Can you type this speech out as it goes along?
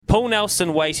Paul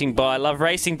Nelson waiting by.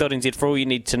 LoveRacing.nz for all you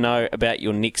need to know about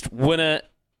your next winner.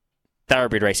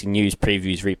 Thoroughbred Racing news,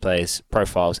 previews, replays,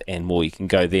 profiles, and more. You can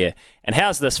go there. And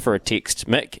how's this for a text,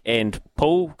 Mick and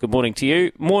Paul? Good morning to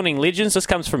you. Morning, legends. This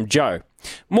comes from Joe.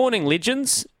 Morning,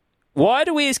 legends. Why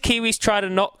do we as Kiwis try to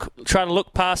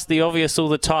look past the obvious all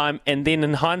the time and then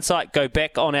in hindsight go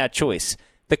back on our choice?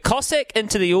 The Cossack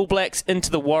into the All Blacks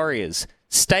into the Warriors.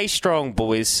 Stay strong,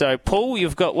 boys. So, Paul,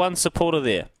 you've got one supporter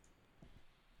there.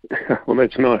 Well,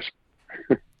 that's nice.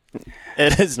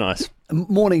 It is nice.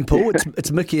 Morning, Paul.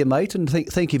 It's Mick here, mate, and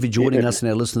thank you for joining us and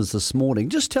our listeners this morning.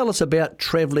 Just tell us about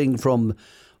travelling from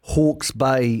Hawke's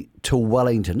Bay to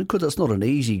Wellington, because it's not an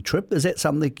easy trip. Is that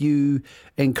something you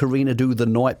and Karina do the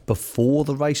night before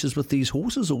the races with these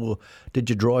horses, or did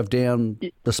you drive down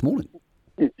this morning?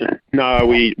 No,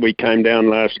 we came down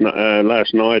last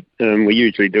night. We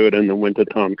usually do it in the winter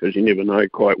time because you never know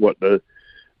quite what the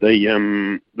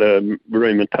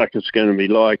room and tuck is going to be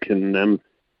like, and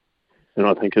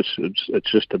I think it's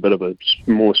just a bit of a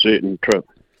more certain trip.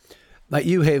 Mate,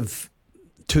 you have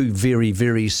two very,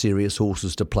 very serious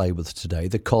horses to play with today,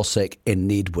 the Cossack and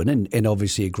Nedwin, and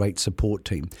obviously a great support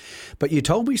team. But you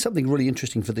told me something really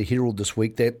interesting for the Herald this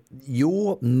week, that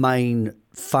your main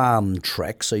farm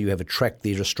track, so you have a track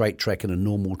there, a straight track and a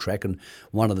normal track, and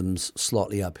one of them's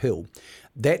slightly uphill,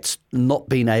 that's not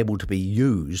been able to be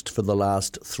used for the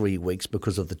last 3 weeks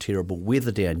because of the terrible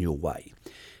weather down your way.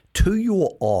 To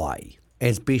your eye,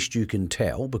 as best you can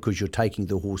tell, because you're taking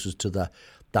the horses to the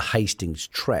Hastings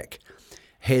track,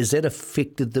 has that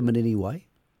affected them in any way?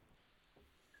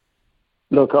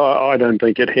 Look, I don't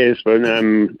think it has, but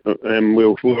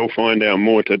we'll find out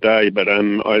more today. But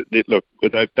look,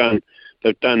 they've done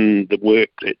the work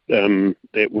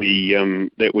that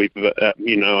we've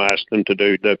asked them to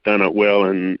do. They've done it well,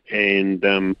 and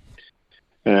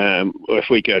if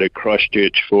we go to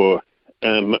Christchurch for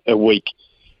a week,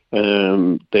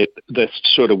 that the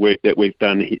sort of work that we've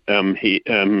done here,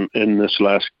 in this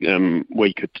last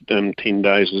week, 10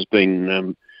 days, has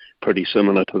been pretty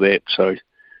similar to that. So,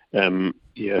 and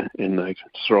they've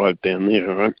thrived down there,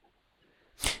 all right?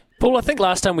 Paul, I think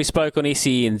last time we spoke on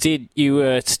SENZ, you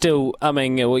were still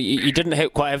you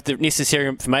didn't quite have the necessary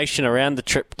information around the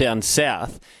trip down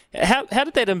south. How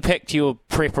did that impact your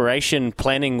preparation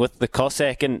planning with the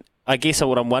Cossack? And I guess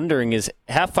what I'm wondering is,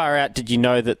 how far out did you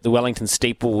know that the Wellington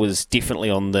Steeple was definitely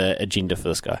on the agenda for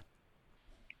this guy?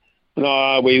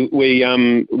 No,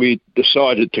 we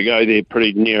decided to go there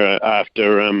pretty near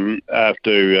after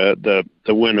the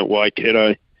win at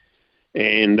Waikato,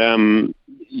 and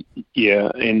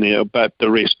but the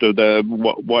rest of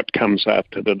what comes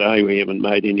after today, we haven't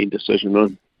made any decision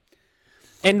on.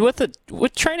 And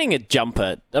with training a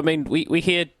jumper, I mean, we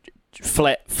hear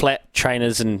flat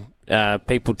trainers and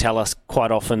people tell us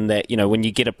quite often that, when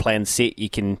you get a plan set, you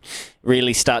can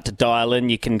really start to dial in,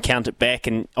 you can count it back,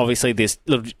 and obviously there's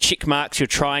little check marks you're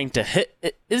trying to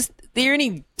hit. Is there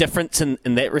any difference in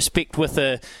that respect with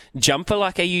a jumper?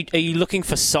 Like, are you looking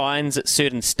for signs at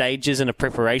certain stages in a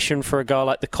preparation for a guy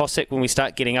like the Cossack when we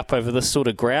start getting up over this sort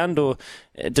of ground, or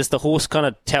does the horse kind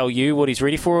of tell you what he's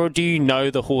ready for, or do you know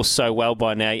the horse so well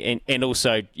by now, and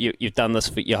also you've done this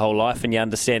for your whole life and you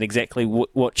understand exactly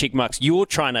what check marks you're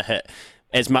trying to hit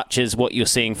as much as what you're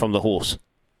seeing from the horse?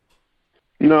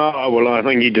 No, well, I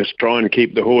think you just try and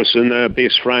keep the horse in the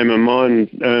best frame of mind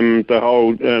the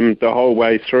whole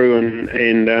way through,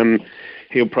 and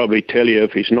he'll probably tell you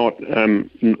if he's not up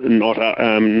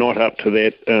to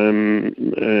that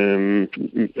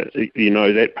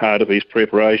that part of his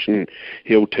preparation.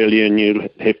 He'll tell you, and you'll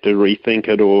have to rethink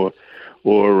it or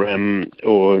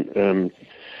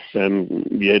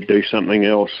do something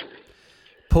else.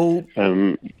 Paul,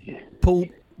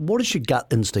 what is your gut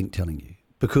instinct telling you?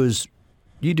 Because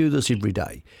you do this every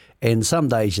day, and some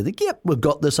days you think, yep, we've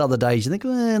got this. Other days you think,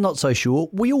 not so sure.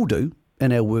 We all do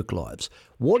in our work lives.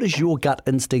 What is your gut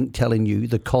instinct telling you,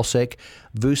 the Cossack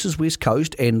versus West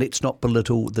Coast, and let's not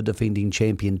belittle the defending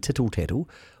champion Tittle Tattle?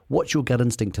 What's your gut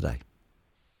instinct today?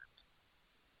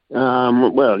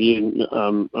 Well, you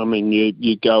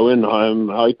go in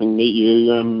hoping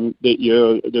that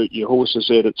your horse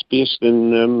is at its best,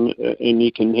 and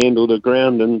you can handle the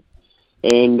ground, and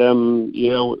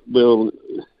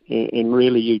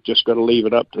really you just got to leave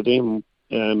it up to them.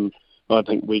 I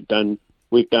think we've done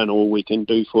all we can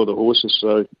do for the horses.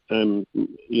 So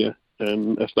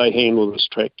if they handle this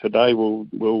track today,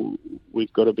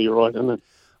 we've got to be right in it.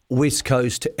 West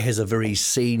Coast has a very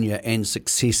senior and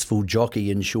successful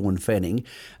jockey in Sean Fanning.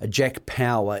 Jack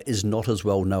Power is not as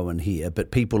well known here,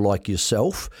 but people like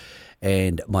yourself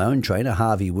and my own trainer,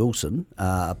 Harvey Wilson,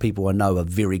 people I know are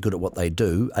very good at what they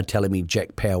do, are telling me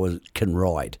Jack Power can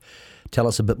ride. Tell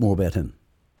us a bit more about him.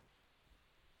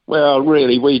 Well,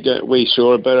 really, we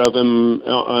saw a bit of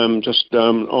him just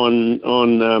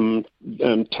on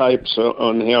tapes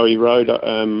on how he rode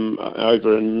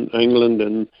over in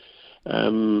England,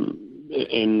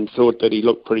 and thought that he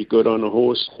looked pretty good on a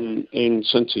horse. And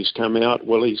since he's come out,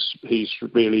 well, he's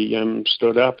really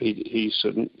stood up. He's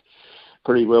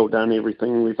pretty well done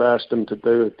everything we've asked him to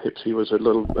do. Perhaps he was a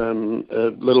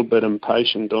little bit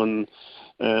impatient on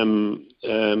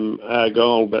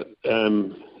Argyle, but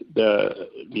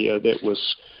that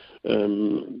was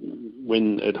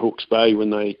when at Hawke's Bay,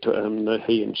 when he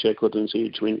and Shackleton's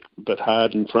Edge went a bit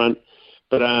hard in front.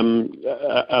 But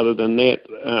other than that,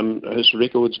 his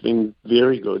record's been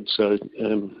very good. So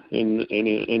and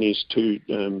his two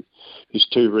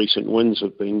recent wins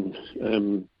have been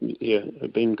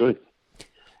good.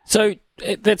 So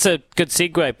that's a good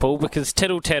segue, Paul, because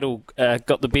Tittle Tattle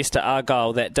got the best at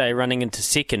Argyle that day running into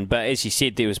second, but as you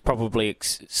said, there was probably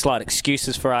slight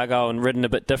excuses for Argyle, and ridden a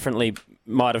bit differently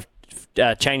might have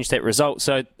changed that result.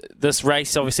 So this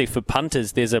race, obviously for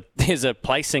punters, there's a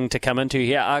placing to come into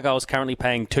here. Argyle's currently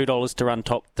paying $2 to run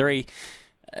top three.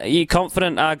 Are you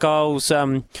confident Argyle's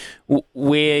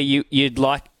where you'd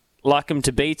like him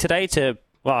to be today?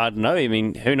 Well, I don't know. I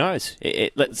mean, who knows?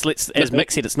 Let's as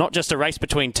Mick said, it's not just a race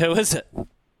between two, is it?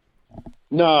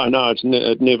 No,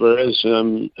 it never is.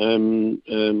 So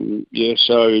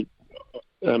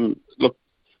look,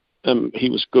 he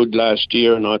was good last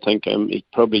year, and I think he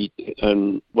probably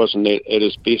wasn't at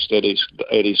his best at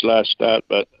his last start,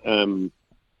 but we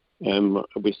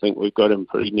think we've got him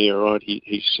pretty near right.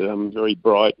 He's very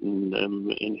bright,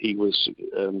 and he was.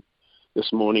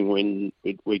 This morning when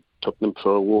we took them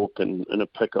for a walk and a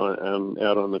pick out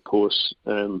on the course,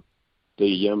 he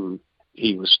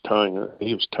was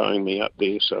towing me up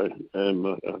there, so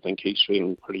I think he's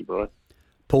feeling pretty bright.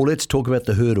 Paul, let's talk about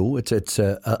the hurdle. It's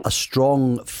a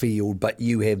strong field, but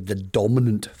you have the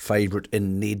dominant favourite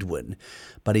in Nedwin,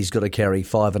 but he's got to carry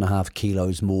 5.5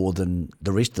 kilos more than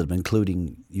the rest of them,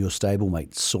 including your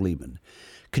stablemate Suleiman.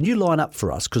 Can you line up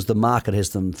for us, because the market has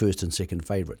them first and second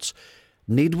favourites?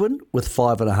 Nedwin with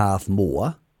 5.5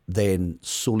 more than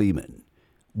Suleiman.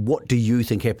 What do you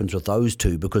think happens with those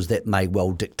two? Because that may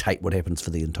well dictate what happens for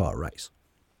the entire race.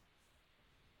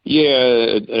 Yeah,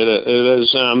 it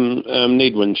is.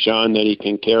 Nedwin's shown that he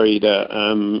can carry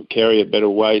a bit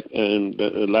of weight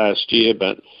last year,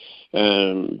 but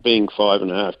being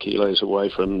 5.5 kilos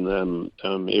away from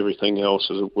everything else,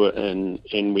 and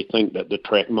we think that the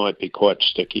track might be quite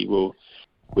sticky. We'll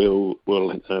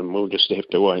just have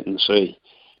to wait and see.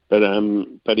 But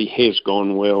he has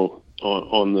gone well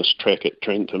on this track at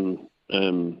Trenton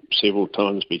several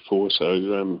times before.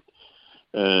 So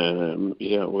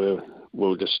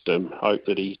we'll just hope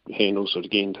that he handles it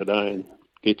again today and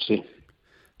gets there.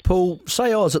 Paul,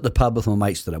 say I was at the pub with my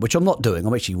mates today, which I'm not doing.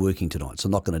 I'm actually working tonight, so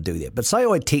I'm not going to do that. But say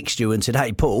I text you and said,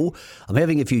 hey, Paul, I'm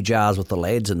having a few jars with the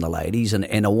lads and the ladies, and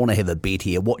I want to have a bet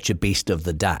here. What's your best of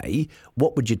the day?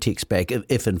 What would you text back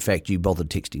if in fact, you bothered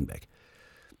texting back?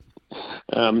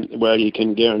 Well, you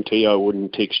can guarantee I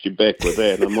wouldn't text you back with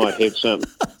that. I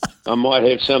might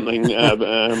have something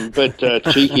a bit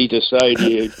cheeky to say to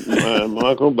you,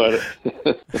 Michael, but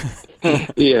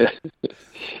yeah.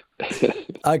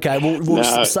 Okay, well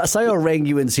say I rang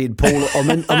you and said, Paul,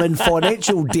 I'm in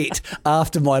financial debt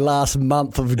after my last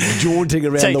month of jaunting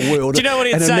around the world. Do you know what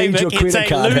he'd say? He'd say,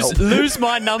 lose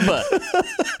my number.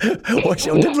 Well, I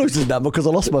did lose his number because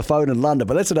I lost my phone in London,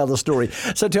 but that's another story.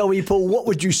 So tell me, Paul, what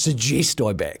would you suggest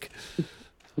I back?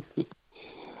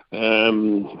 I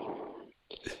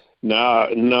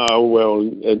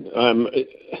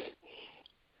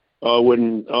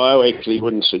actually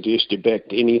wouldn't suggest you back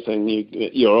to anything.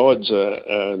 Your odds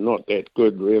are not that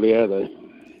good, really, are they?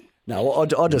 No,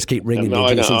 I'll just keep ringing.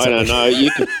 I don't know.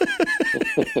 You can...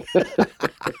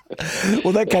 Well,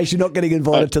 in that case, you're not getting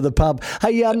invited to the pub.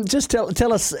 Hey, just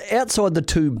tell us, outside the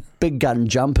two big gun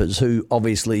jumpers who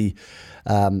obviously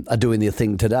are doing their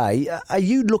thing today, are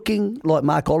you looking like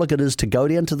Mark Olligan is to go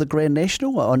down to the Grand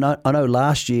National? I know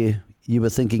last year you were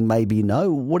thinking maybe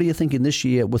no. What are you thinking this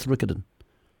year with Riccarton?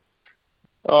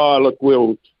 Oh, look,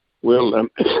 we'll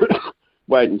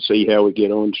wait and see how we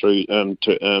get on through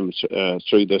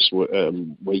this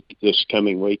week, this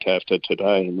coming week after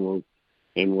today, and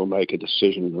we'll make a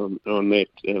decision on that.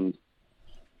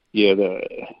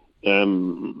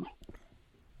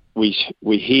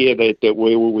 We hear that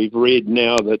we've read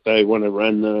now that they want to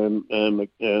run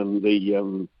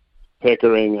the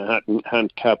Pakuranga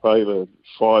Hunt Cup over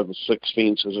 5 or 6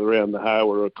 fences around the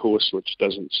Hawera course, which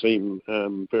doesn't seem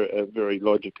a very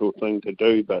logical thing to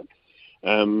do. But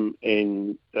and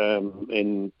then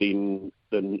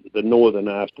the Northern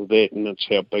after that, and it's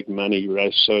our big money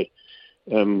race. So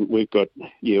we've got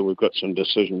some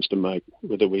decisions to make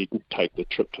whether we take the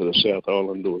trip to the South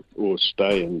Island or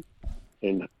stay and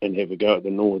have a go at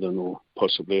the Northern or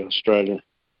possibly Australia.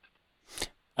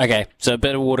 Okay, so a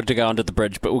bit of water to go under the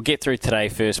bridge, but we'll get through today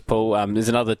first, Paul. There's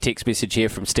another text message here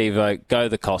from Steve-O. Go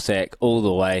the Cossack all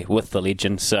the way with the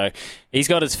legend. So he's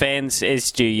got his fans,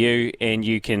 as do you, and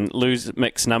you can lose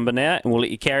Mick's number now, and we'll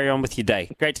let you carry on with your day.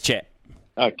 Great to chat.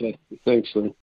 Okay, thanks, Lee.